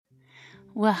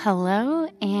Well, hello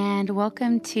and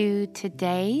welcome to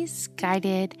today's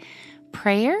guided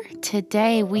prayer.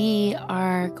 Today we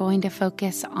are going to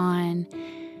focus on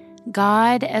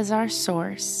God as our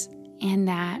source and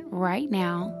that right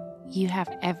now you have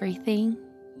everything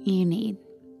you need.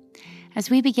 As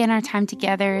we begin our time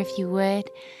together, if you would,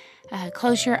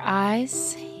 close your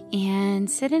eyes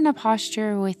and sit in a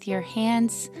posture with your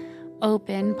hands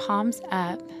open, palms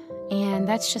up. And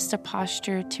that's just a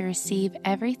posture to receive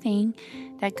everything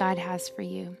that God has for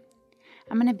you.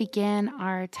 I'm going to begin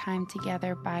our time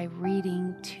together by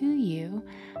reading to you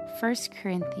 1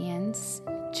 Corinthians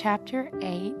chapter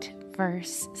 8,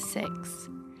 verse 6.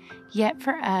 Yet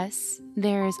for us,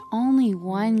 there is only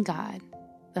one God,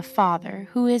 the Father,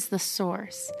 who is the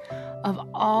source of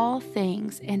all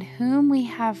things, in whom we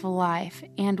have life,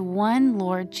 and one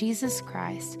Lord Jesus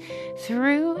Christ,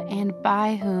 through and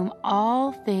by whom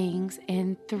all things,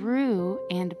 and through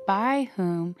and by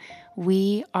whom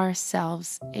we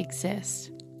ourselves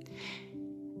exist.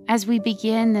 As we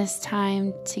begin this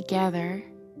time together,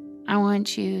 I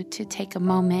want you to take a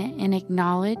moment and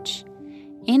acknowledge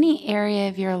any area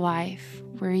of your life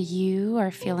where you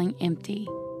are feeling empty.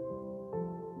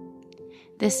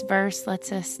 This verse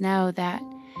lets us know that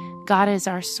God is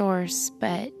our source,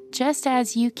 but just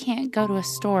as you can't go to a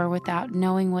store without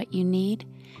knowing what you need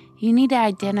to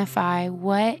identify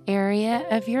what area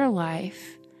of your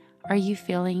life are you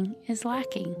feeling is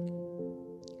lacking.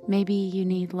 Maybe you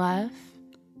need love.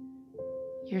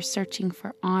 You're searching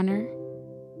for honor,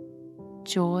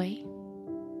 joy.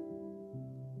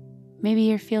 Maybe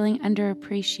you're feeling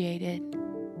underappreciated.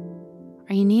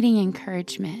 Are you needing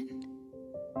encouragement?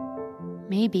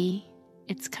 Maybe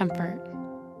it's comfort.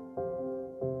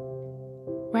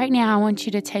 Right now, I want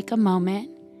you to take a moment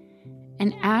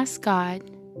and ask God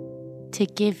to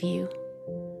give you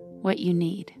what you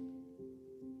need.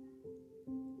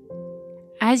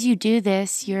 As you do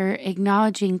this, you're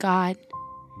acknowledging God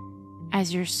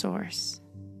as your source.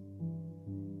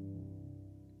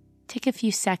 Take a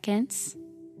few seconds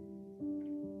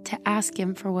to ask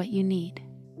Him for what you need.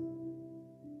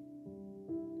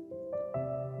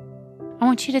 I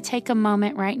want you to take a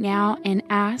moment right now and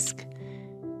ask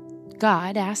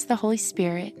God, ask the Holy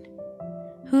Spirit,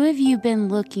 who have you been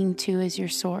looking to as your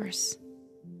source?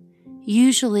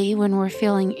 Usually when we're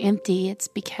feeling empty, it's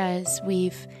because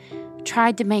we've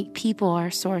tried to make people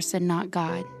our source and not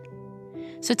God.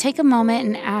 So take a moment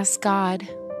and ask God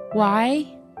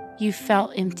why you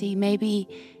felt empty. Maybe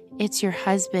it's your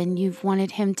husband. You've wanted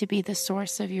him to be the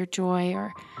source of your joy,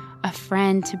 or a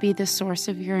friend to be the source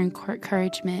of your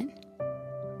encouragement.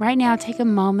 Right now, take a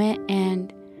moment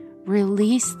and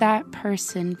release that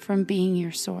person from being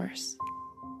your source.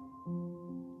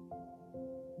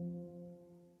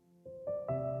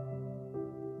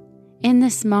 In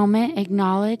this moment,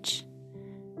 acknowledge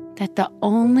that the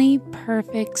only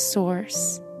perfect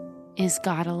source is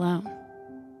God alone.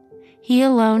 He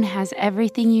alone has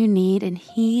everything you need, and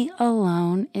He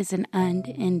alone is an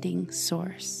unending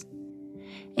source.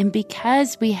 And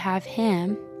because we have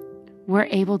Him, we're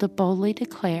able to boldly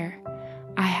declare,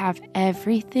 I have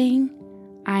everything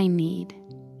I need.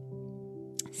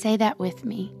 Say that with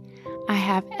me. I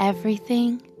have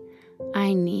everything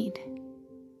I need.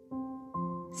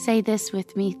 Say this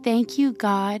with me. Thank you,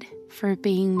 God, for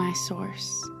being my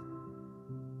source.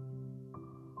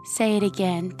 Say it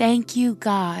again. Thank you,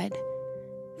 God,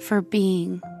 for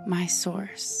being my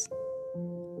source.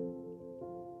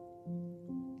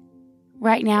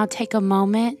 Right now, take a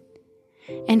moment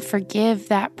and forgive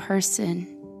that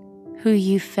person who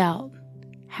you felt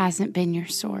hasn't been your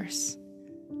source.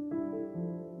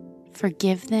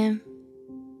 Forgive them.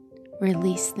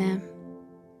 Release them.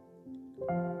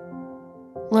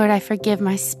 Lord, I forgive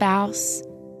my spouse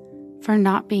for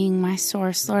not being my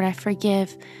source. Lord, I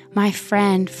forgive my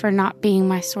friend for not being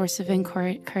my source of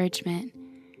encouragement.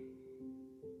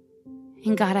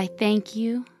 And God, I thank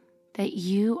you that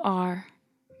you are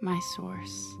my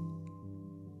source.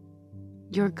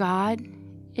 Your God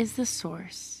is the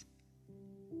source.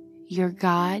 Your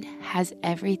God has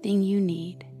everything you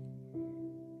need.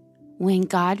 When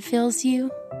God fills you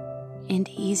and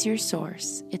He's your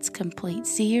source, it's complete.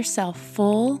 See yourself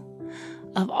full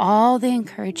of all the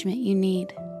encouragement you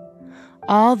need,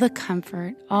 all the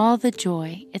comfort, all the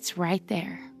joy. It's right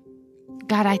there.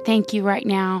 God, I thank you right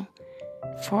now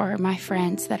for my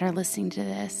friends that are listening to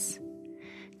this.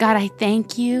 God, I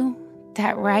thank you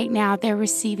that right now they're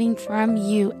receiving from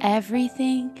you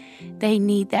everything they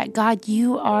need, that God,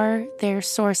 you are their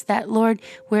source, that Lord,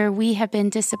 where we have been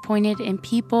disappointed in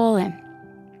people and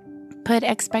put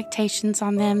expectations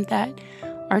on them that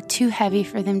are too heavy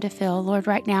for them to fill, Lord,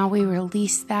 right now we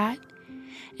release that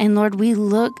And Lord, we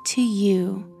look to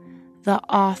you, the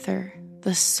author,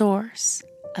 the source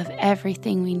of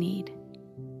everything we need.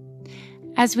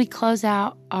 As we close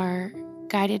out our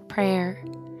guided prayer,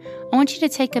 I want you to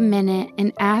take a minute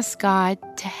and ask God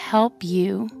to help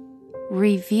you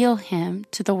reveal Him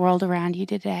to the world around you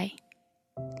today.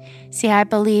 See, I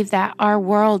believe that our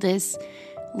world is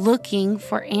looking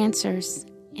for answers,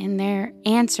 and they're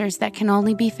answers that can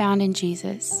only be found in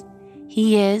Jesus.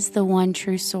 He is the one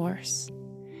true source.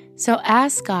 So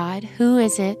ask God, who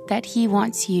is it that He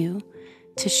wants you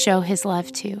to show His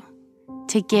love to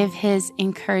give His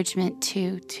encouragement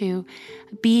to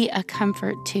be a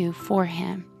comfort to for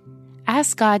Him.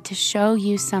 Ask God to show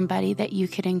you somebody that you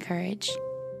could encourage.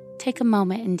 Take a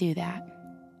moment and do that.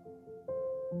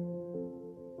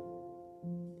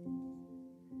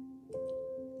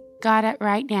 God,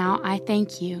 right now, I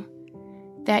thank you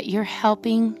that you're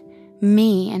helping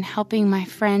me and helping my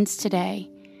friends today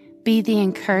be the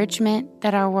encouragement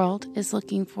that our world is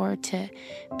looking for, to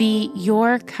be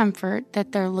your comfort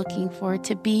that they're looking for,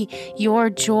 to be your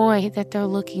joy that they're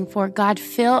looking for. God,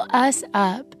 fill us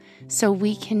up so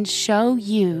we can show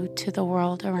you to the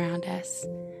world around us.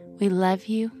 We love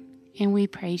you and we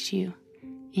praise you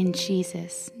in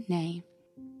Jesus' name.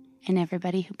 And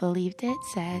everybody who believed it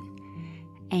said,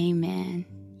 Amen.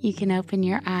 You can open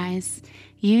your eyes.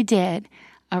 You did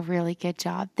a really good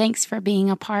job. Thanks for being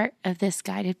a part of this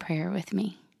guided prayer with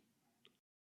me.